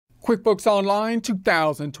QuickBooks Online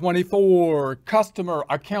 2024, Customer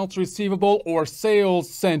Accounts Receivable or Sales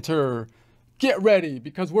Center. Get ready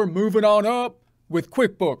because we're moving on up with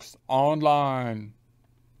QuickBooks Online.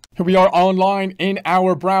 Here we are online in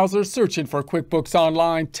our browser, searching for QuickBooks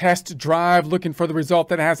Online Test Drive, looking for the result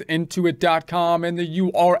that has Intuit.com and the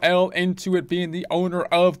URL, Intuit being the owner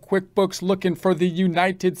of QuickBooks, looking for the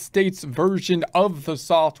United States version of the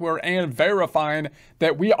software and verifying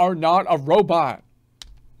that we are not a robot.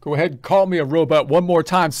 Go ahead and call me a robot one more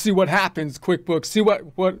time. See what happens, QuickBooks. See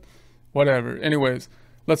whatever. Anyways,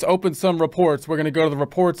 let's open some reports. We're going to go to the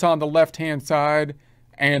reports on the left-hand side.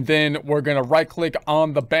 And then we're going to right-click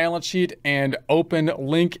on the balance sheet and open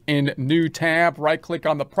link in new tab. Right-click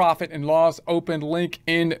on the profit and loss, open link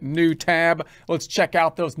in new tab. Let's check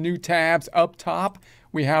out those new tabs up top.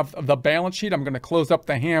 We have the balance sheet. I'm going to close up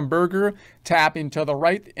the hamburger. Tapping to the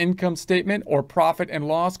right, income statement or profit and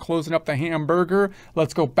loss, closing up the hamburger.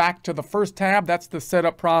 Let's go back to the first tab. That's the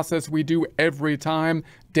setup process we do every time.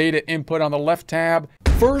 Data input on the left tab.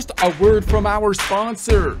 First, a word from our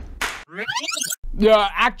sponsor. Yeah,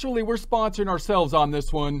 actually, we're sponsoring ourselves on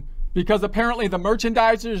this one because apparently the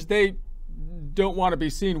merchandisers, they don't want to be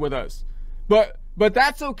seen with us. But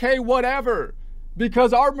that's okay, whatever,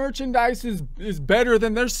 because our merchandise is better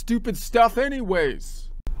than their stupid stuff anyways.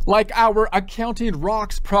 Like our Accounting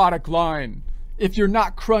Rocks product line. If you're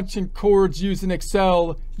not crunching chords using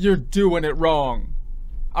Excel, you're doing it wrong.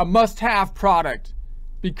 A must-have product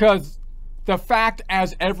because the fact,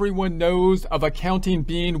 as everyone knows, of accounting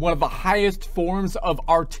being one of the highest forms of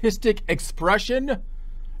artistic expression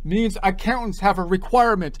means accountants have a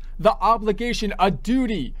requirement, the obligation, a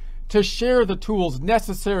duty to share the tools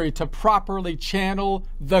necessary to properly channel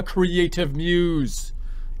the creative muse.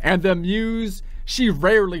 And the muse, she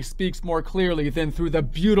rarely speaks more clearly than through the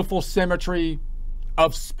beautiful symmetry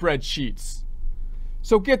of spreadsheets.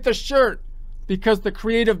 So get the shirt, because the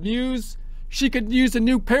creative muse, she could use a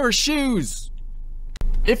new pair of shoes.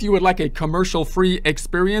 If you would like a commercial-free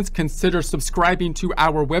experience, consider subscribing to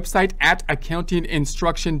our website at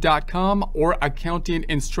accountinginstruction.com or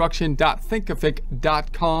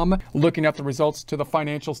accountinginstruction.thinkific.com, looking at the results to the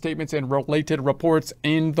financial statements and related reports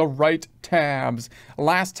in the right tabs.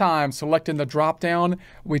 Last time, selecting the drop-down,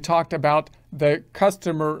 we talked about the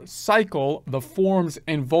customer cycle, the forms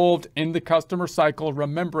involved in the customer cycle,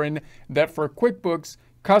 remembering that for QuickBooks,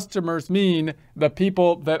 customers mean the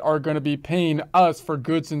people that are going to be paying us for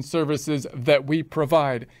goods and services that we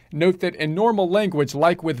provide. Note that in normal language,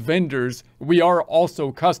 like with vendors, we are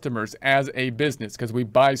also customers as a business because we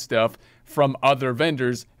buy stuff from other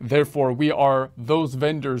vendors. Therefore, we are those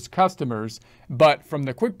vendors' customers. But from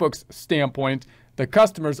the QuickBooks standpoint, the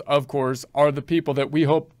customers, of course, are the people that we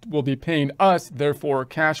hope will be paying us. Therefore,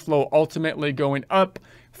 cash flow ultimately going up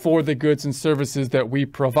for the goods and services that we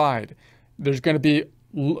provide. There's going to be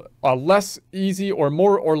a less easy or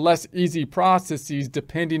more or less easy processes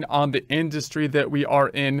depending on the industry that we are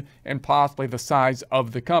in and possibly the size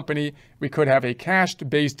of the company. We could have a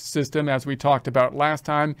cash-based system, as we talked about last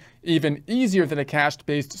time, even easier than a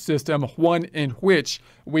cash-based system, one in which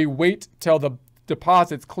we wait till the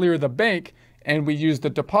deposits clear the bank and we use the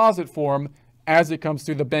deposit form as it comes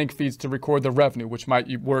through the bank feeds to record the revenue, which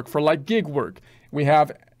might work for like gig work. We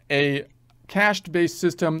have a cash-based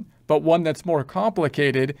system, but one that's more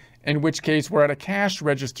complicated, in which case we're at a cash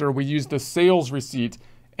register, we use the sales receipt,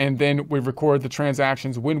 and then we record the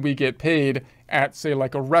transactions when we get paid at, say,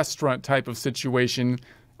 like a restaurant type of situation,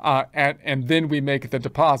 and then we make the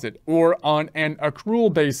deposit. Or on an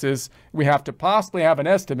accrual basis, we have to possibly have an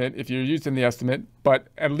estimate, if you're using the estimate, but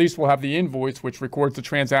at least we'll have the invoice, which records the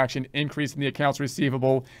transaction, increasing the accounts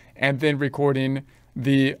receivable, and then recording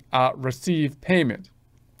the received payment.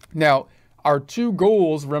 Now, our two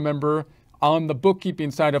goals, remember, on the bookkeeping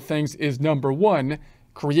side of things is number one,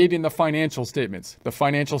 creating the financial statements. The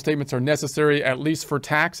financial statements are necessary at least for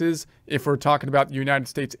taxes, if we're talking about the United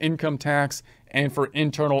States income tax, and for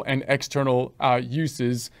internal and external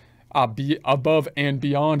uses be above and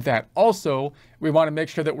beyond that. Also, we want to make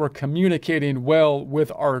sure that we're communicating well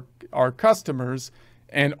with our customers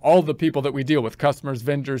and all the people that we deal with, customers,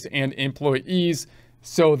 vendors, and employees,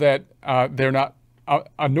 so that they're not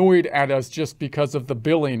annoyed at us just because of the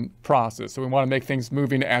billing process. So we want to make things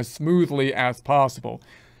moving as smoothly as possible.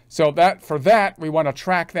 So for that, we want to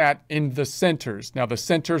track that in the centers. Now the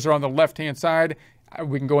centers are on the left-hand side.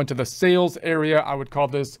 We can go into the sales area. I would call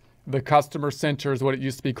this the customer center, is what it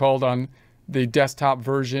used to be called on the desktop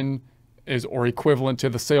version, or equivalent to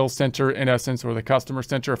the sales center in essence, or the customer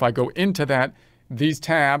center. If I go into that, these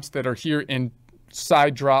tabs that are here in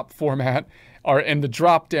side drop format are in the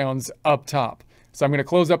drop downs up top. So I'm going to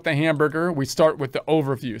close up the hamburger. We start with the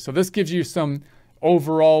overview. So this gives you some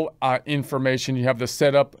overall information. You have the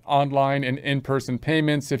setup online and in-person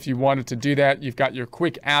payments. If you wanted to do that, you've got your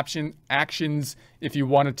quick actions if you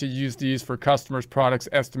wanted to use these for customers, products,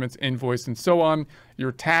 estimates, invoice, and so on.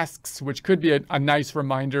 Your tasks, which could be a nice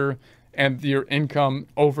reminder, and your income,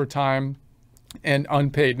 overtime, and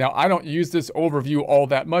unpaid. Now, I don't use this overview all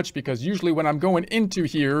that much because usually when I'm going into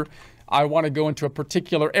here, I want to go into a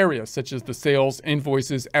particular area, such as the sales,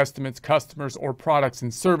 invoices, estimates, customers, or products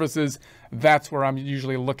and services. That's where I'm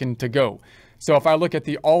usually looking to go. So if I look at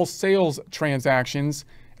the all sales transactions,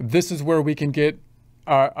 this is where we can get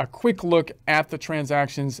a quick look at the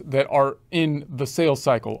transactions that are in the sales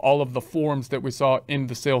cycle, all of the forms that we saw in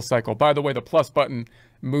the sales cycle. By the way, the plus button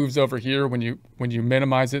moves over here when you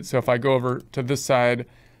minimize it. So if I go over to this side,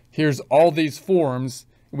 here's all these forms.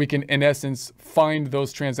 We can, in essence, find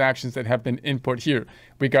those transactions that have been input here.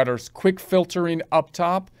 We got our quick filtering up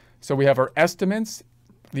top. So we have our estimates,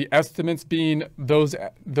 the estimates being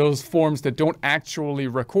those forms that don't actually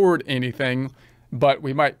record anything, but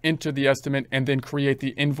we might enter the estimate and then create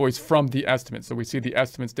the invoice from the estimate. So we see the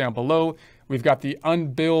estimates down below. We've got the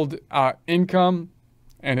unbilled income,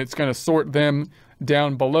 and it's going to sort them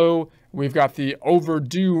down below. We've got the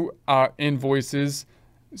overdue invoices.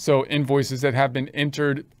 So invoices that have been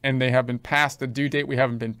entered and they have been past the due date, we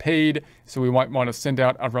haven't been paid, so we might want to send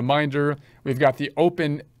out a reminder. We've got the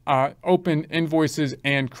open invoices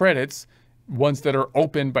and credits, ones that are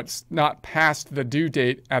open but not past the due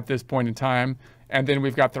date at this point in time. And then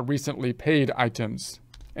we've got the recently paid items.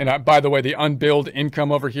 And by the way, the unbilled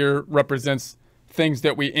income over here represents things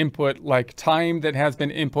that we input, like time that has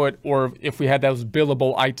been input, or if we had those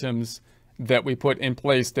billable items that we put in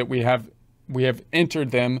place that we have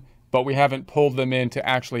entered them, but we haven't pulled them in to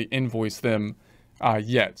actually invoice them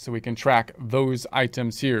yet. So we can track those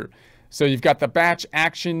items here. So you've got the batch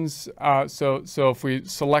actions. So if we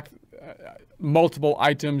select multiple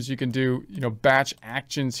items, you can do batch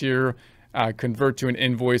actions here, convert to an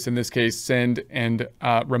invoice, in this case, send and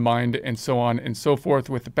remind, and so on and so forth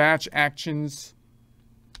with the batch actions.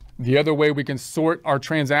 The other way we can sort our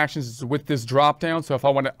transactions is with this drop down. So if I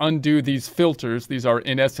want to undo these filters, these are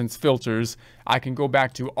in essence filters, I can go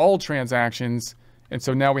back to all transactions. And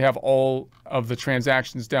so now we have all of the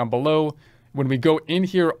transactions down below. When we go in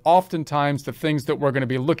here, oftentimes the things that we're going to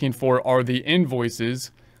be looking for are the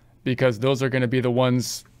invoices, because those are going to be the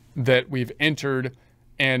ones that we've entered.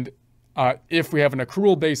 And if we have an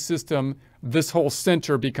accrual-based system, this whole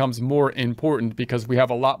center becomes more important because we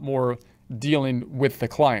have a lot more dealing with the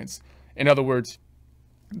clients. In other words,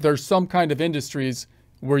 there's some kind of industries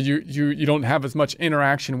where you don't have as much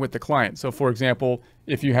interaction with the client. So for example,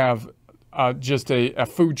 if you have just a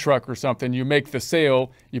food truck or something, you make the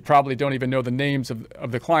sale, you probably don't even know the names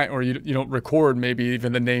of the client, or you don't record maybe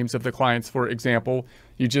even the names of the clients, for example.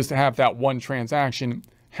 You just have that one transaction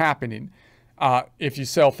happening. If you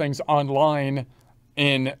sell things online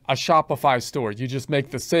in a Shopify store, you just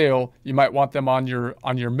make the sale. You might want them on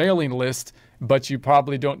your mailing list, but you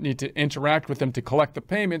probably don't need to interact with them to collect the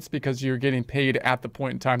payments because you're getting paid at the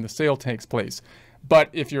point in time the sale takes place. But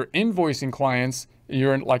if you're invoicing clients,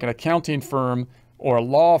 you're in like an accounting firm or a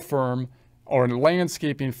law firm or a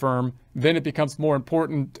landscaping firm, then it becomes more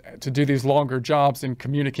important to do these longer jobs and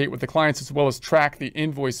communicate with the clients, as well as track the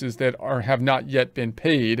invoices that have not yet been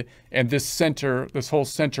paid. And this whole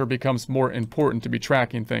center becomes more important to be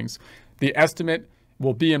tracking things. The estimate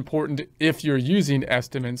will be important if you're using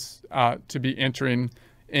estimates to be entering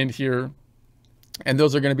in here. And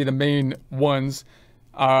those are going to be the main ones.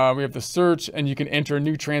 We have the search, and you can enter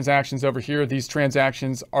new transactions over here. These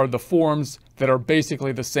transactions are the forms that are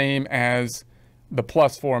basically the same as the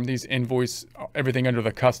plus form. These invoice everything under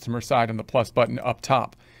the customer side and the plus button up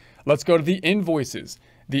top. Let's go to the invoices.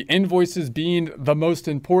 The invoices being the most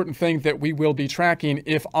important thing that we will be tracking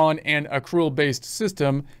if on an accrual-based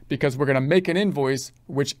system, because we're going to make an invoice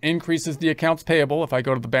which increases the accounts payable. If I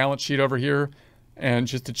go to the balance sheet over here, and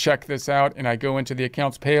just to check this out, and I go into the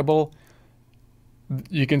accounts payable,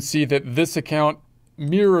 you can see that this account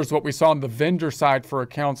mirrors what we saw on the vendor side for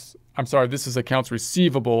accounts. I'm sorry, this is accounts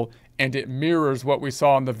receivable, and it mirrors what we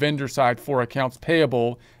saw on the vendor side for accounts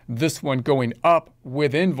payable. This one going up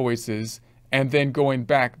with invoices and then going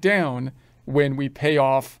back down when we pay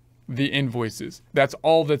off the invoices. That's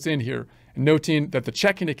all that's in here. Noting that the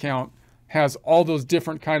checking account has all those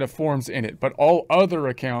different kind of forms in it, but all other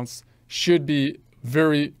accounts should be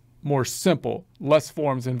very more simple, less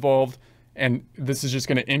forms involved. And this is just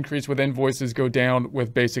going to increase with invoices, go down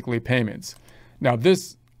with basically payments. Now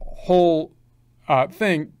this whole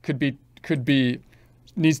thing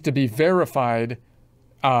needs to be verified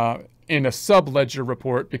in a subledger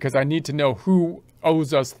report because I need to know who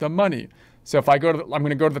owes us the money. So if I go to, I'm going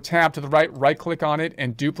to go to the tab to the right click on it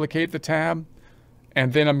and duplicate the tab.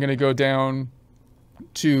 And then I'm going to go down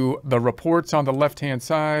to the reports on the left-hand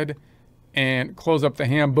side and close up the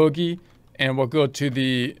ham boogie. And we'll go to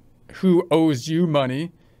the who owes you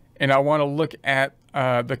money. And I want to look at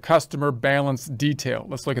the customer balance detail.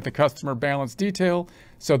 Let's look at the customer balance detail.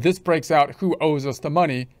 So this breaks out who owes us the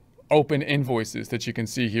money, open invoices that you can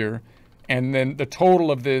see here. And then the total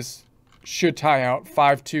of this should tie out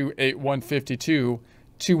 528152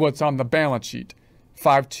 to what's on the balance sheet,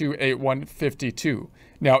 528152.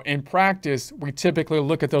 Now in practice, we typically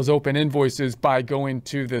look at those open invoices by going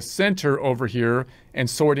to the center over here and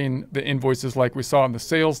sorting the invoices like we saw in the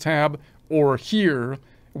sales tab, or here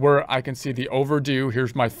where I can see the overdue.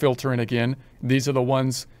 Here's my filtering again. These are the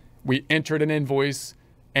ones we entered an invoice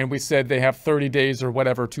and we said they have 30 days or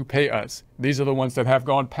whatever to pay us. These are the ones that have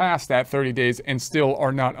gone past that 30 days and still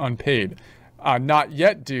are not unpaid. Not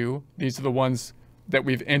yet due, these are the ones that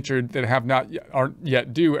we've entered that have aren't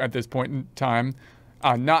yet due at this point in time.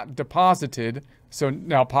 Not deposited, so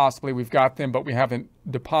now possibly we've got them, but we haven't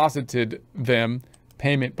deposited them,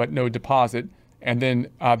 payment but no deposit, and then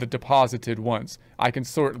the deposited ones. I can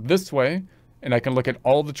sort this way, and I can look at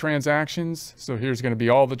all the transactions. So here's going to be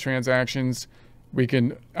all the transactions. We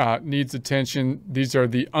can, needs attention, these are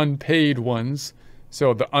the unpaid ones.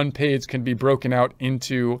 So the unpaids can be broken out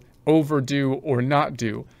into overdue or not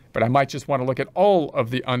due, but I might just want to look at all of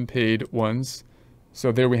the unpaid ones.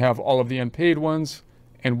 So there we have all of the unpaid ones.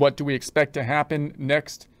 And what do we expect to happen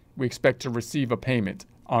next? We expect to receive a payment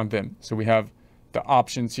on them. So we have the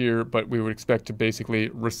options here, but we would expect to basically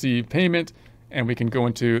receive payment, and we can go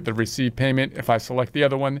into the receive payment. If I select the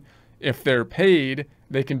other one, if they're paid,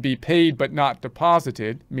 they can be paid but not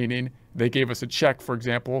deposited, meaning they gave us a check, for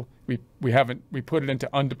example. We put it into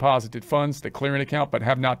undeposited funds, the clearing account, but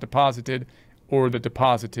have not deposited, or the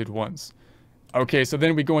deposited ones. Okay, so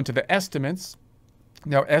then we go into the estimates.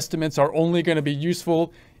 Now, estimates are only going to be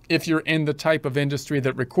useful if you're in the type of industry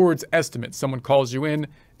that records estimates. Someone calls you in,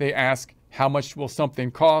 they ask, how much will something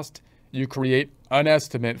cost? You create an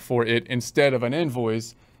estimate for it instead of an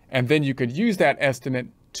invoice, and then you could use that estimate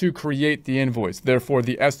to create the invoice. Therefore,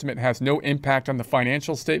 the estimate has no impact on the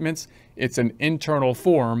financial statements. It's an internal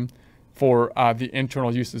form for the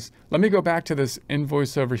internal uses. Let me go back to this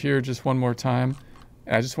invoice over here just one more time.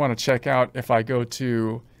 And I just want to check out if I go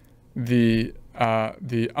to the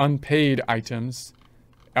unpaid items.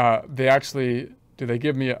 They actually, do they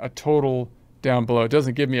give me a total down below? It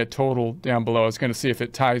doesn't give me a total down below. I was going to see if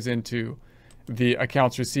it ties into the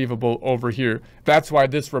accounts receivable over here. That's why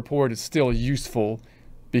this report is still useful,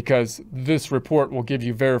 because this report will give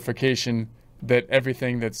you verification that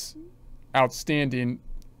everything that's outstanding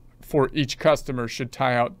for each customer should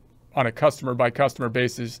tie out on a customer by customer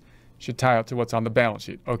basis, should tie out to what's on the balance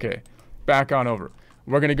sheet. Okay, back on over.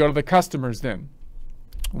 We're going to go to the customers then.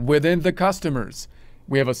 Within the customers,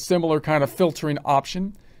 we have a similar kind of filtering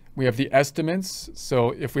option. We have the estimates.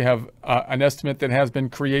 So if we have an estimate that has been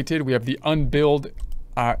created, we have the unbilled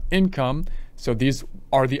income. So these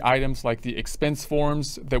are the items like the expense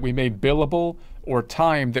forms that we made billable, or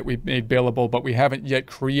time that we made billable, but we haven't yet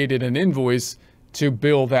created an invoice to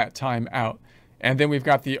bill that time out. And then we've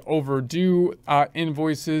got the overdue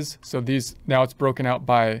invoices. So these, now it's broken out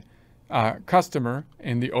by customer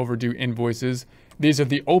in the overdue invoices. These are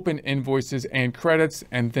the open invoices and credits,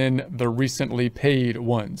 and then the recently paid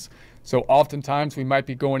ones. So oftentimes we might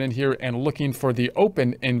be going in here and looking for the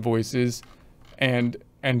open invoices and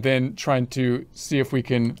then trying to see if we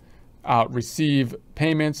can receive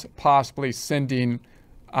payments, possibly sending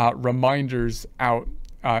reminders out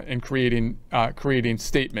and creating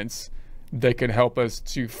statements that could help us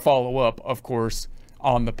to follow up, of course,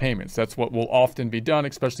 on the payments. That's what will often be done,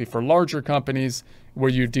 especially for larger companies where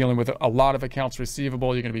you're dealing with a lot of accounts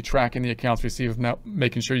receivable. You're going to be tracking the accounts receivable, now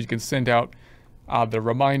making sure you can send out the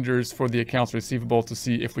reminders for the accounts receivable to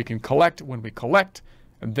see if we can collect. When we collect,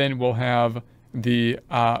 and then we'll have the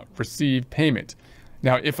receive payment.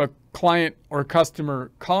 Now, if a client or customer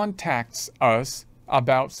contacts us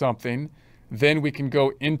about something, then we can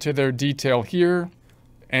go into their detail here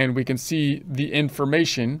and we can see the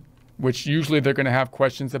information, which usually they're going to have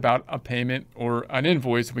questions about a payment or an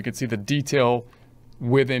invoice. We can see the detail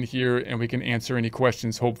within here, and we can answer any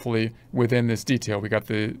questions hopefully within this detail. We got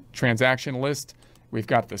the transaction list, we've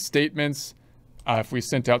got the statements. If we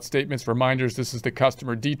sent out statements, reminders, this is the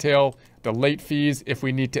customer detail. The late fees, if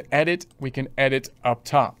we need to edit, we can edit up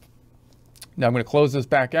top. Now I'm going to close this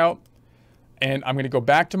back out, and I'm going to go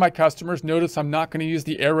back to my customers. Notice I'm not going to use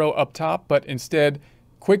the arrow up top, but instead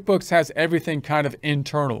QuickBooks has everything kind of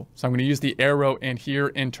internal. So I'm going to use the arrow in here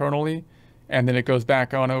internally, and then it goes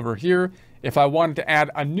back on over here. If I wanted to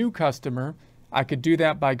add a new customer, I could do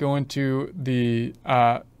that by going to the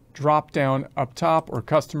drop down up top or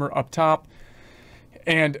customer up top.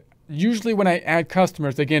 And usually when I add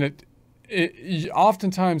customers, again,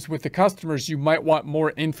 oftentimes with the customers, you might want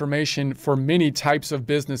more information for many types of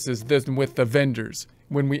businesses than with the vendors.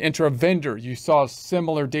 When we enter a vendor, you saw a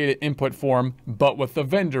similar data input form, but with the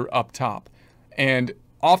vendor up top. And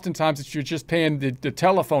oftentimes if you're just paying the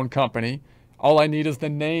telephone company, all I need is the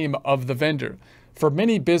name of the vendor. For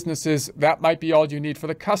many businesses, that might be all you need for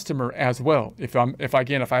the customer as well. If I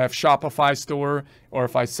have Shopify store, or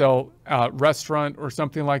if I sell a restaurant or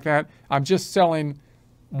something like that, I'm just selling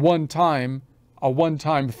a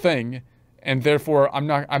one-time thing, and therefore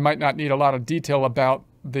I might not need a lot of detail about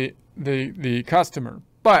the customer.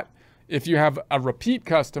 But if you have a repeat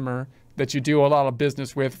customer that you do a lot of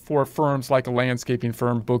business with for firms like a landscaping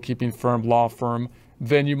firm, bookkeeping firm, law firm,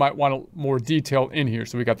 then you might want more detail in here.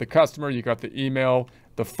 So we got the customer, you got the email,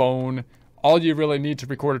 the phone. All you really need to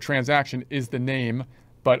record a transaction is the name,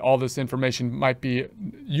 but all this information might be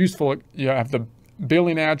useful. You have the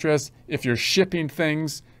billing address. If you're shipping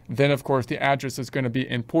things, then of course the address is going to be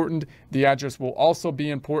important. The address will also be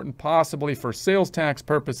important possibly for sales tax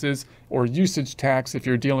purposes or usage tax if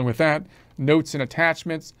you're dealing with that. Notes and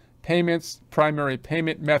attachments, payments, primary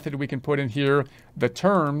payment method we can put in here, the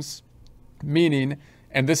terms, meaning,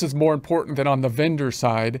 and this is more important than on the vendor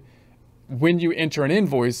side, when you enter an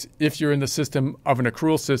invoice, if you're in the system of an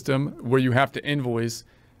accrual system where you have to invoice,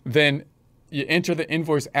 then you enter the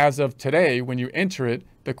invoice as of today. When you enter it,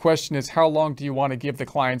 the question is, how long do you want to give the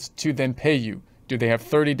clients to then pay you? Do they have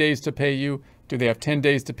 30 days to pay you? Do they have 10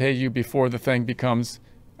 days to pay you before the thing becomes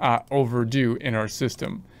overdue in our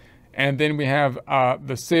system? And then we have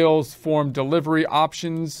the sales form delivery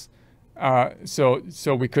options. So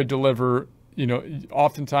we could deliver,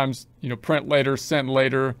 oftentimes, print later, send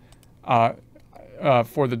later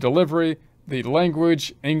for the delivery. The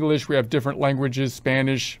language, English, we have different languages,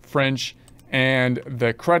 Spanish, French, and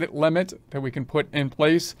the credit limit that we can put in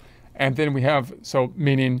place. And then we have,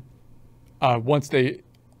 meaning once they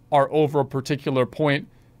are over a particular point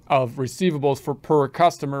of receivables per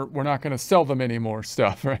customer, we're not going to sell them any more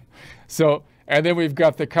stuff, right? So, and then we've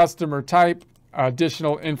got the customer type,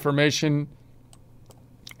 additional information,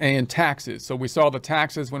 and taxes. So we saw the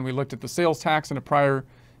taxes when we looked at the sales tax in a prior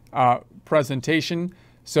presentation.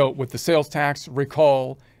 So with the sales tax,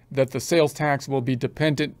 recall that the sales tax will be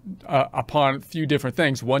dependent upon a few different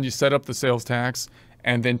things. One, you set up the sales tax,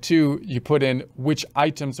 and then two, you put in which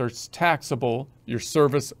items are taxable, your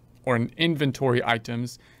service or an inventory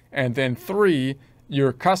items, and then three,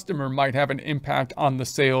 your customer might have an impact on the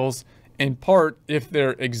sales. In part, if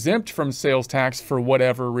they're exempt from sales tax for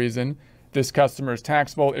whatever reason, this customer is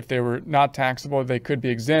taxable. If they were not taxable, they could be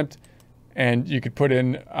exempt, and you could put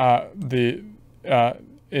in the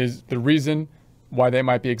reason why they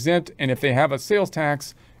might be exempt. And if they have a sales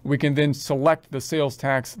tax, we can then select the sales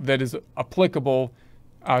tax that is applicable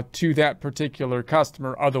to that particular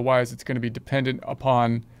customer. Otherwise, it's going to be dependent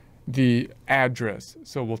upon the address.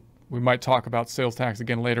 So we might talk about sales tax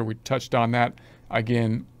again later. We touched on that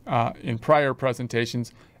again in prior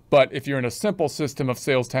presentations. But if you're in a simple system of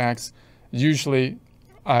sales tax, usually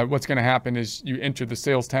what's going to happen is you enter the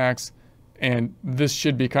sales tax, and this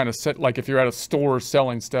should be kind of set, like if you're at a store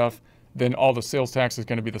selling stuff, then all the sales tax is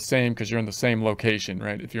going to be the same because you're in the same location,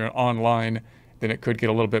 right? If you're online, then it could get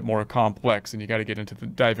a little bit more complex, and you got to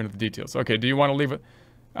dive into the details. Okay, do you want to leave it?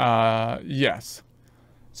 Yes.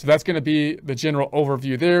 So that's going to be the general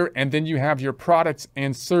overview there, and then you have your products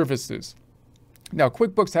and services. Now,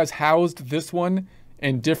 QuickBooks has housed this one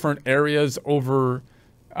in different areas over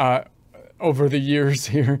the years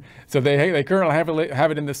here. So they currently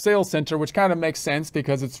have it in the sales center, which kind of makes sense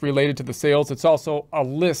because it's related to the sales. It's also a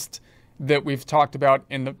list that we've talked about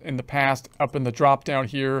in the past up in the drop down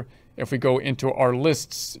here. If we go into our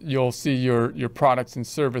lists, you'll see your products and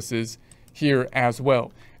services here as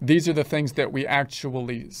well. These are the things that we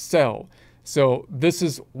actually sell. So this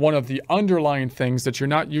is one of the underlying things that you're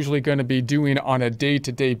not usually going to be doing on a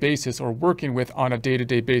day-to-day basis or working with on a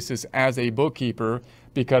day-to-day basis as a bookkeeper,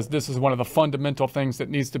 because this is one of the fundamental things that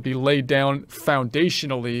needs to be laid down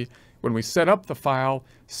foundationally when we set up the file,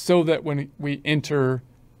 so that when we enter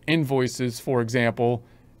invoices, for example,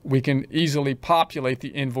 we can easily populate the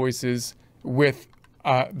invoices with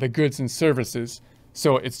the goods and services.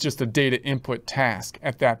 So it's just a data input task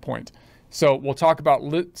at that point. So we'll talk about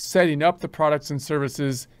setting up the products and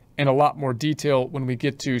services in a lot more detail when we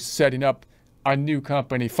get to setting up a new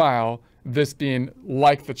company file. this being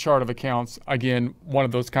like the chart of accounts, again, one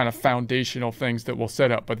of those kind of foundational things that we'll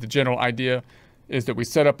set up. But the general idea is that we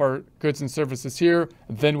set up our goods and services here.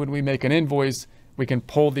 Then when we make an invoice, we can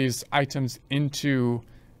pull these items into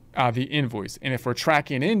the invoice. And if we're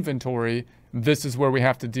tracking inventory, this is where we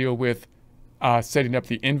have to deal with setting up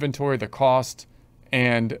the inventory, the cost,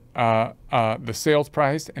 and the sales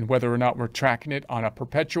price, and whether or not we're tracking it on a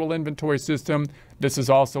perpetual inventory system. This is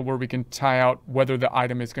also where we can tie out whether the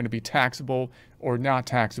item is going to be taxable or not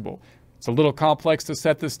taxable. It's a little complex to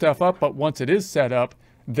set this stuff up, but once it is set up,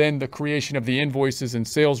 then the creation of the invoices and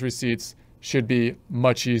sales receipts should be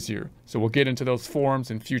much easier. So we'll get into those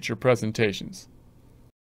forms in future presentations.